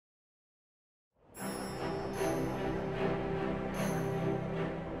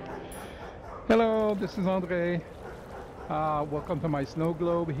Hello, this is Andre. Welcome to my snow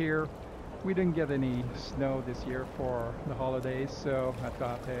globe here. We didn't get any snow this year for the holidays, so I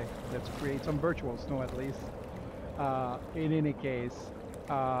thought, hey, let's create some virtual snow at least. In any case,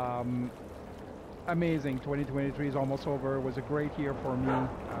 um, amazing. 2023 is almost over. It was a great year for me.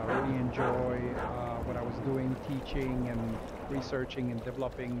 I really enjoy what I was doing, teaching and researching and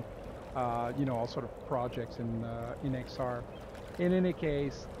developing, all sort of projects in XR. In any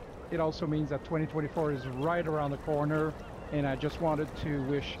case, it also means that 2024 is right around the corner, and I just wanted to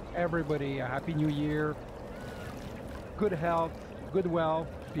wish everybody a happy new year, good health, good wealth,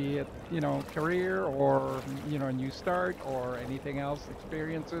 be it career or a new start or anything else,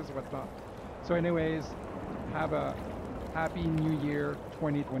 experiences, whatnot. So, anyways, have a happy new year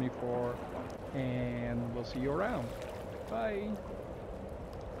 2024, and we'll see you around. Bye.